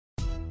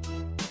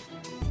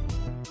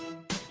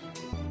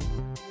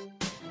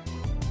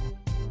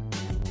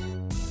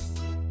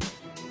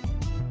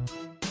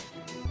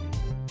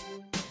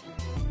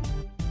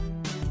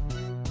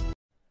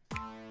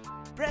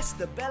Press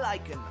the bell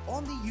icon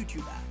on the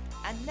YouTube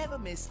app and never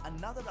miss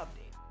another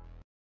update.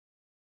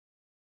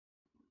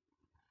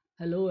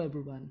 Hello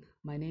everyone,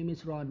 my name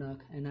is Ronak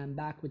and I'm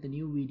back with a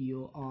new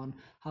video on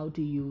how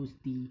to use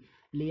the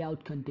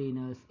layout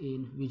containers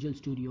in Visual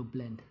Studio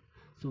Blend.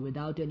 So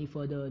without any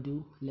further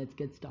ado, let's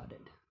get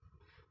started.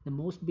 The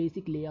most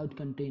basic layout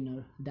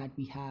container that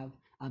we have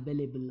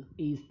available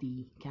is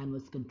the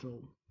canvas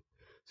control.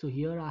 So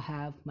here I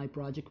have my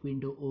project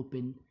window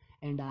open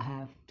and I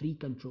have three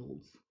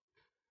controls.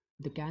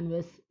 The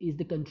canvas is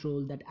the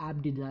control that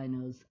app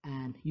designers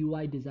and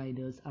UI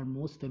designers are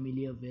most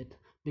familiar with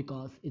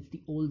because it's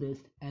the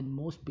oldest and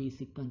most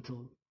basic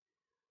control.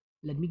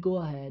 Let me go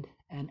ahead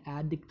and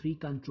add the three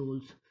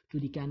controls to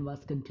the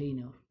canvas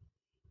container.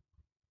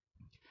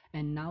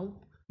 And now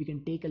we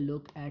can take a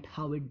look at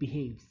how it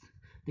behaves.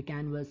 The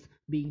canvas,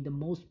 being the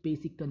most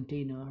basic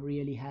container,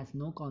 really has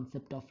no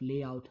concept of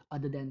layout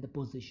other than the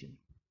position.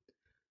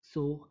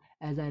 So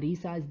as I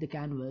resize the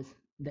canvas,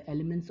 the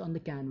elements on the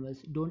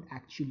canvas don't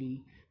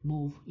actually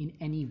move in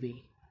any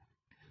way.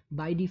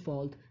 By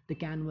default, the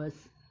canvas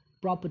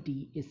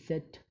property is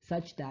set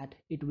such that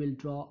it will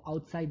draw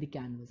outside the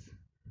canvas.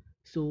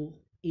 So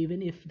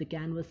even if the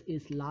canvas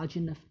is large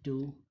enough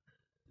to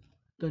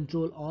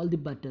control all the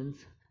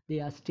buttons, they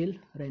are still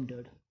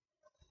rendered.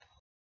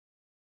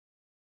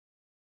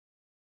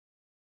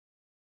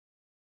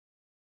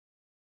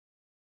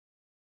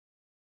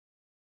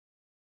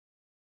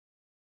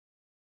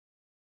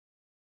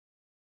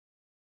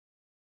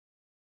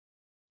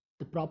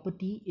 The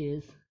property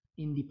is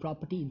in the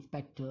property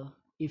inspector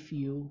if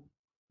you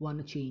want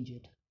to change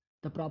it.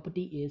 The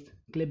property is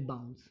clip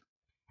bounce.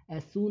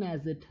 As soon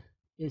as it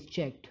is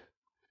checked,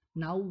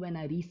 now when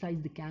I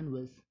resize the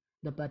canvas,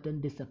 the button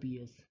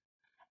disappears.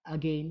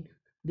 Again,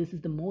 this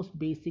is the most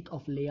basic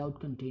of layout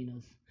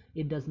containers.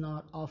 It does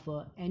not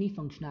offer any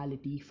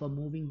functionality for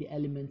moving the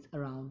elements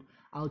around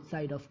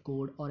outside of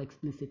code or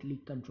explicitly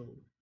controlled.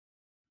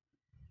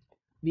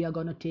 We are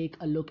going to take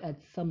a look at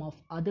some of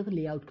other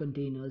layout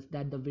containers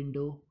that the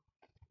window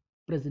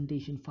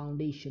presentation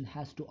foundation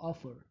has to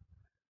offer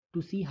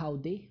to see how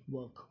they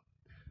work.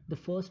 The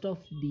first of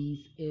these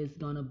is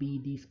gonna be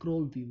the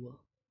scroll viewer.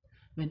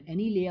 When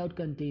any layout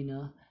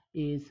container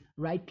is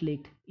right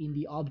clicked in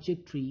the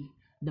object tree,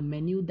 the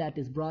menu that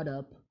is brought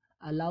up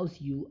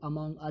allows you,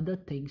 among other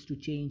things, to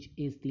change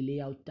is the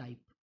layout type.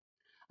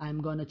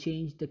 I'm gonna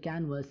change the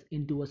canvas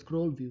into a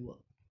scroll viewer.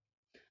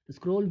 The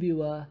scroll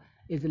viewer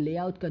is a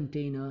layout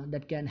container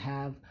that can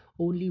have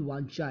only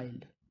one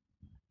child.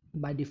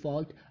 By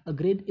default, a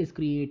grid is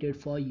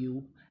created for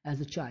you as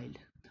a child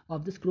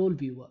of the scroll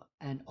viewer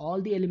and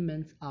all the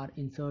elements are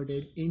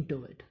inserted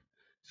into it.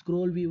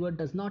 Scroll viewer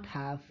does not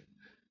have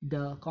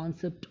the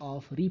concept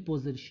of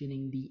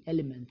repositioning the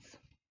elements.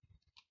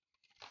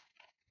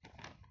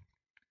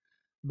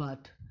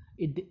 But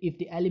if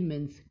the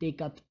elements take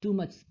up too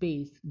much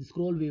space, the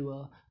scroll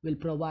viewer will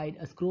provide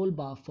a scroll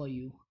bar for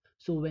you.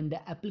 So when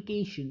the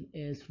application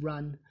is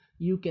run,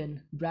 you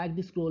can drag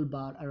the scroll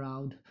bar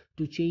around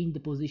to change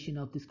the position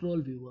of the scroll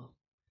viewer.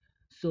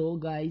 So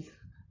guys,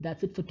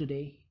 that's it for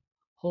today.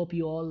 Hope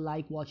you all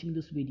like watching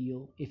this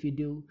video. If you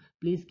do,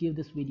 please give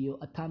this video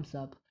a thumbs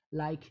up,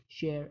 like,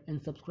 share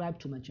and subscribe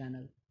to my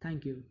channel.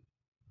 Thank you.